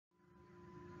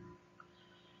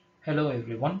Hello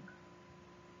everyone,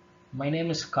 my name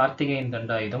is Karthikeyan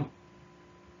Dandayudam.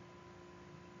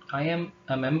 I am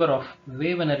a member of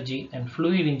Wave Energy and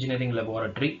Fluid Engineering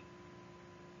Laboratory,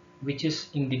 which is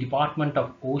in the Department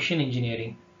of Ocean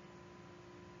Engineering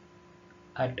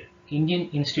at Indian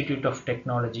Institute of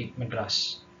Technology,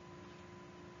 Madras.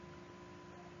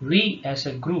 We as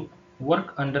a group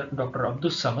work under Dr.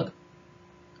 Abdus Samad,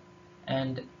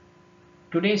 and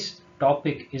today's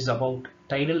topic is about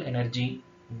tidal energy,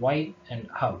 why and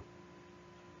how.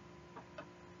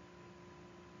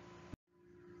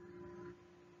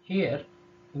 Here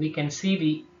we can see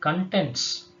the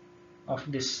contents of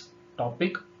this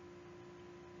topic,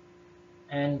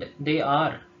 and they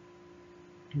are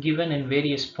given in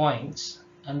various points.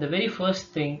 And the very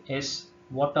first thing is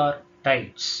what are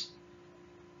tides,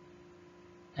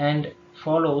 and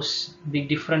follows the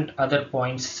different other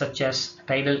points such as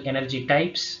tidal energy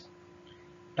types,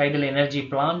 tidal energy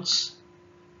plants,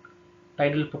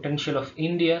 tidal potential of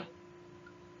India,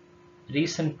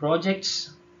 recent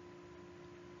projects,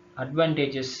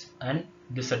 advantages and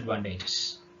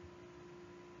disadvantages.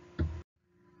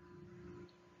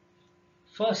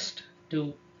 First,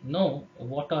 to know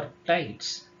what are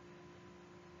tides,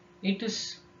 it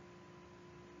is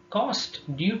caused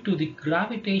due to the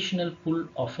gravitational pull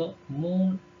of a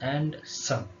moon and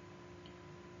sun.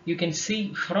 You can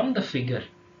see from the figure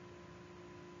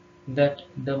that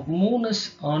the moon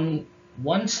is on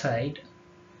one side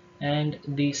and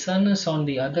the sun is on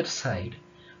the other side,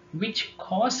 which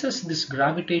causes this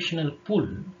gravitational pull,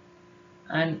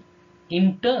 and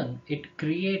in turn it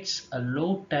creates a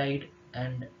low tide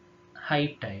and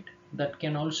high tide that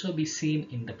can also be seen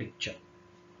in the picture.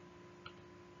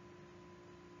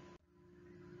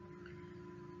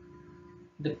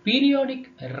 The periodic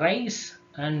rise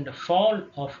and fall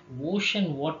of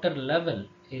ocean water level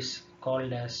is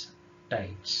called as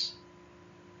tides.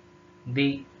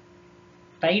 The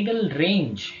tidal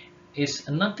range is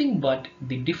nothing but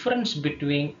the difference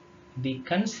between the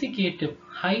consecutive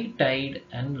high tide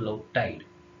and low tide.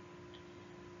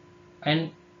 And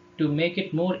to make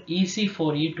it more easy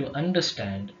for you to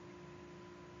understand,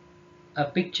 a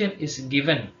picture is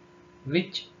given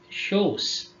which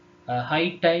shows a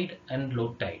high tide and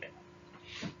low tide.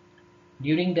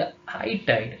 During the high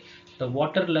tide, the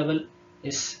water level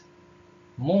is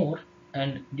more,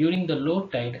 and during the low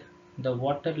tide, the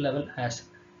water level has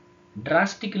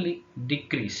drastically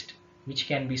decreased, which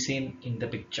can be seen in the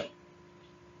picture.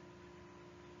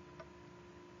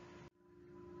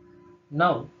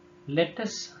 Now, let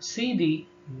us see the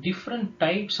different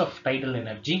types of tidal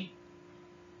energy,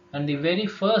 and the very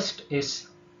first is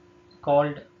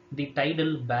called the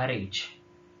tidal barrage,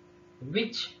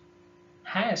 which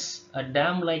has a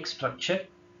dam-like structure.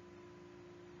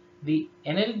 The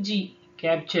energy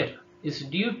capture is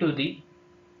due to the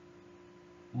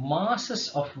masses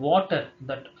of water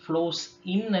that flows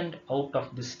in and out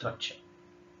of this structure.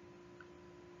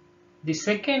 The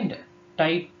second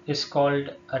type is called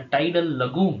a tidal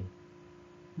lagoon,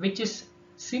 which is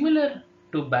similar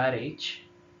to barrage.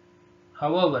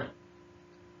 However,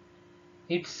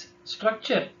 its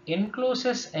structure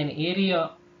encloses an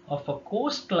area of a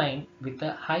coastline with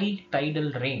a high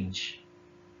tidal range,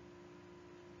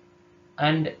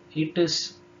 and it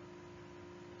is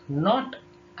not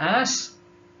as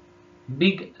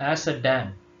big as a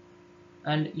dam,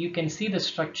 and you can see the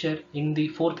structure in the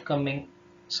forthcoming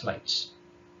slides.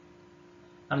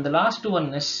 And the last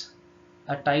one is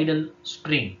a tidal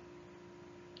stream.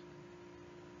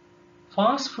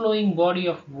 Fast flowing body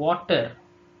of water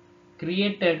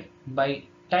created by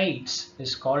tides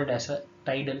is called as a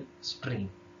tidal stream.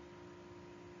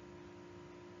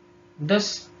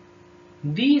 Thus,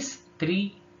 these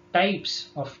three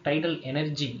types of tidal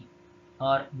energy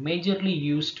are majorly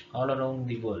used all around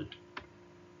the world.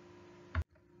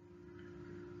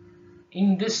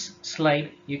 In this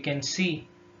slide, you can see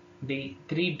the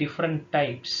three different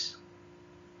types,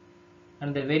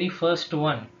 and the very first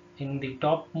one in the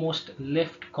topmost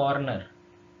left corner,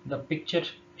 the picture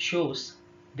shows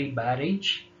the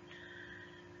barrage,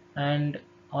 and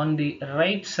on the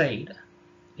right side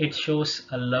it shows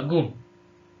a lagoon,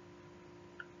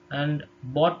 and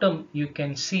bottom you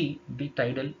can see the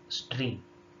tidal stream.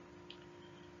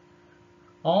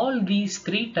 All these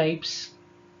three types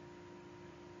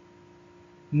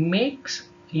makes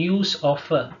use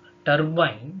of a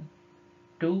turbine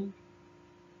to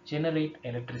generate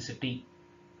electricity.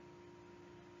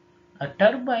 A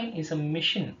turbine is a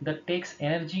machine that takes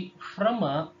energy from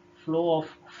a flow of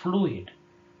fluid.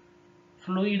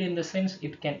 Fluid in the sense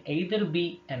it can either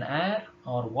be an air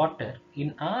or water.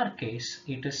 In our case,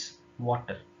 it is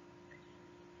water.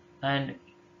 And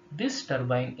this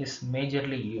turbine is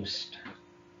majorly used.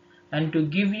 And to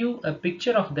give you a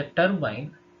picture of the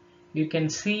turbine, you can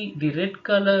see the red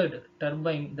colored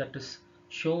turbine that is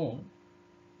shown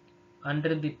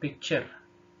under the picture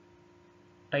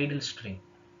tidal stream.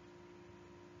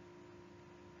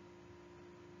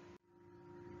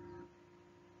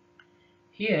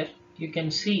 Here you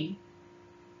can see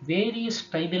various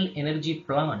tidal energy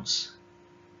plants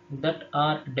that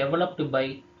are developed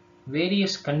by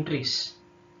various countries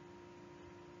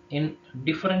in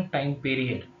different time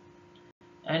period.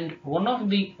 And one of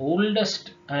the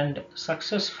oldest and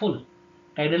successful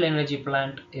tidal energy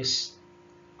plant is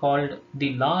called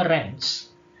the Lawrence,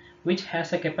 which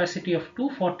has a capacity of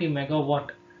 240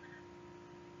 megawatt,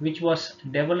 which was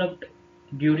developed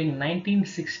during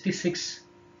 1966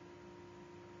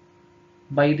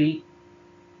 by the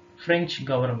French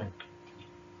government.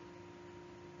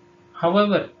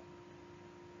 However,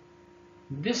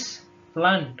 this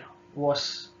plant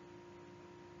was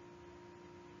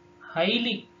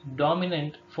highly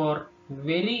dominant for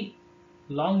very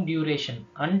long duration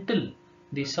until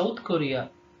the South Korea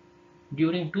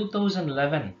during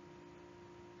 2011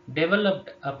 developed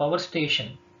a power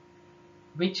station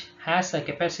which has a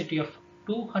capacity of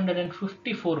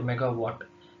 254 megawatt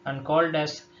and called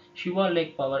as Shiva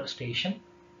Lake Power Station,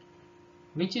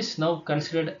 which is now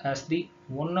considered as the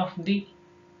one of the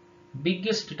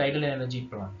biggest tidal energy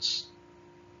plants.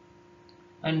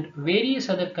 And various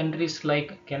other countries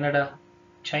like Canada,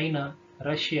 China,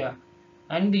 Russia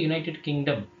and the United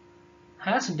Kingdom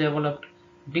has developed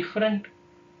different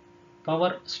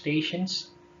power stations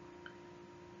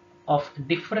of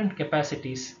different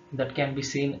capacities that can be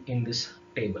seen in this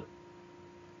table.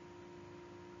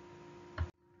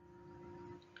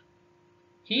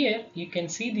 Here you can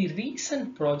see the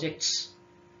recent projects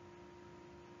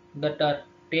that are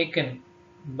taken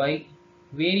by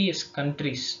various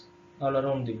countries all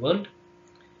around the world.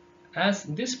 As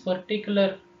this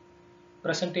particular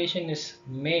presentation is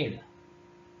made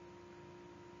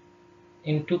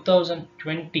in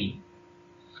 2020,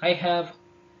 I have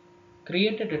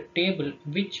created a table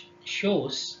which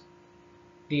shows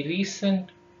the recent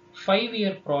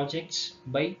 5-year projects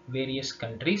by various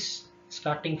countries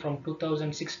starting from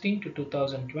 2016 to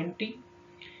 2020.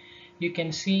 You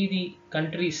can see the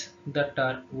countries that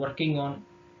are working on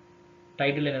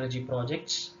tidal energy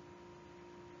projects.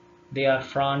 They are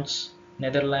France,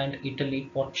 Netherlands, Italy,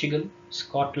 Portugal,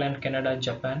 Scotland, Canada,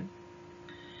 Japan,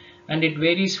 and it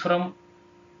varies from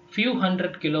few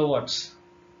hundred kilowatts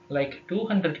like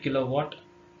 200 kilowatt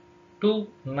to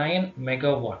 9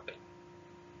 megawatt,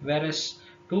 whereas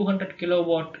 200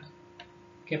 kilowatt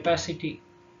capacity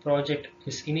project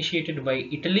is initiated by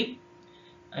Italy,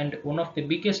 and one of the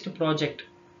biggest project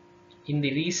in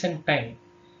the recent time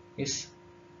is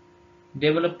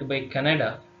developed by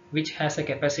Canada, which has a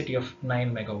capacity of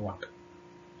 9 megawatt.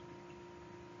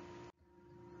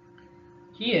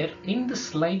 Here in the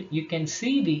slide you can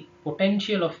see the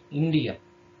potential of India.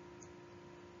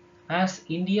 As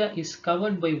India is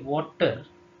covered by water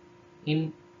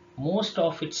in most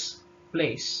of its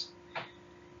place,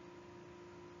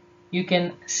 you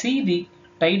can see the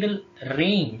tidal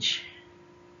range,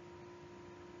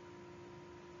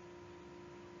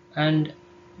 and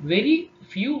very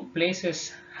few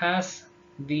places has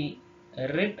the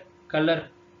red color,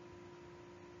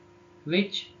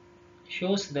 which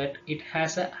shows that it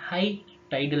has a high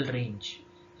tidal range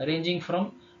ranging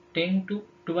from 10 to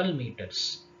 12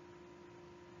 meters.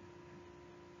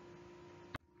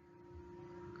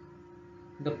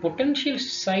 The potential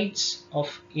sites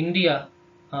of India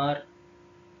are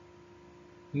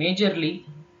majorly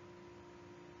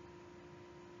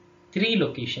 3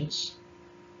 locations.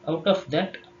 Out of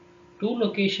that, 2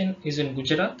 location is in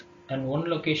Gujarat and 1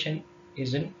 location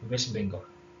is in West Bengal.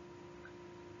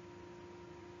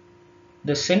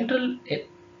 The Central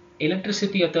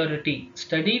Electricity Authority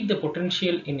studied the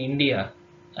potential in India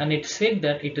and it said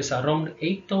that it is around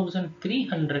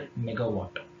 8,300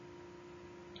 megawatt.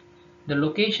 The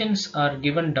locations are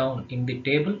given down in the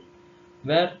table,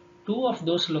 where 2 of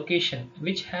those locations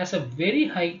which has a very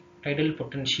high tidal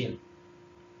potential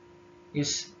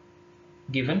is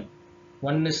given.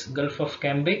 One is Gulf of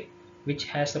Cambay, which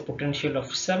has a potential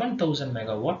of 7,000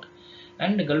 megawatt,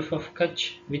 and the Gulf of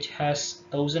Kutch, which has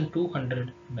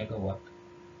 1,200 megawatt.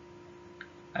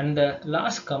 And the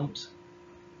last comes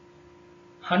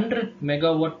 100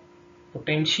 megawatt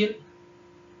potential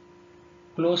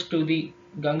close to the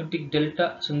Gangetic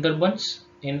Delta Sundarbans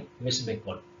in West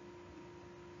Bengal.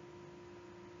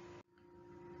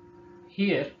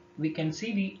 Here we can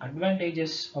see the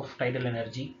advantages of tidal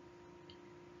energy.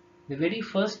 The very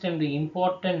first and the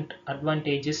important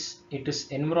advantage is it is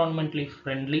environmentally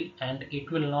friendly and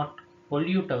it will not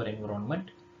pollute our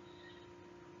environment.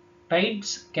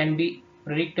 Tides can be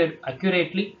predicted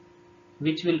accurately,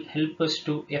 which will help us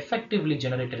to effectively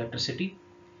generate electricity.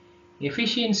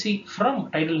 Efficiency from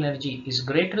tidal energy is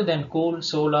greater than coal,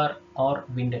 solar, or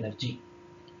wind energy.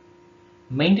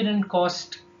 Maintenance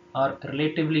costs are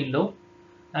relatively low,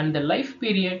 and the life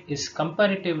period is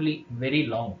comparatively very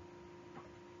long.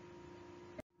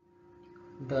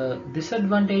 The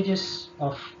disadvantages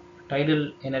of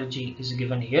tidal energy is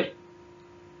given here.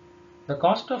 The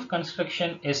cost of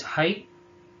construction is high,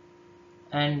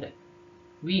 and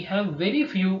we have very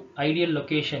few ideal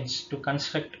locations to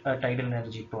construct a tidal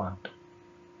energy plant.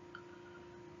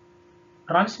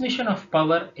 Transmission of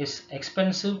power is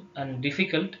expensive and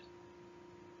difficult.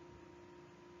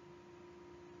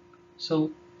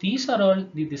 So these are all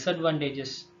the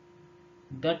disadvantages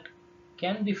that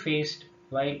can be faced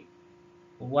while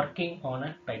working on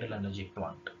a tidal energy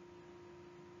plant.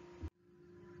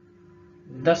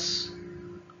 Thus,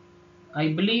 I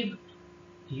believe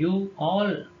you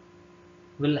all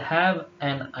will have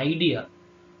an idea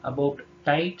about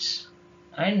tides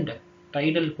and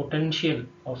tidal potential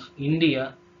of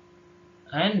India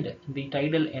and the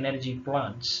tidal energy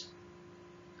plants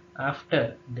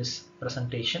after this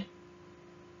presentation.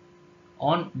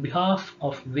 On behalf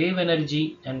of Wave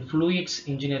Energy and Fluids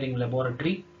Engineering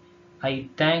Laboratory, I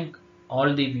thank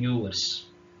all the viewers.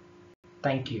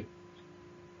 Thank you.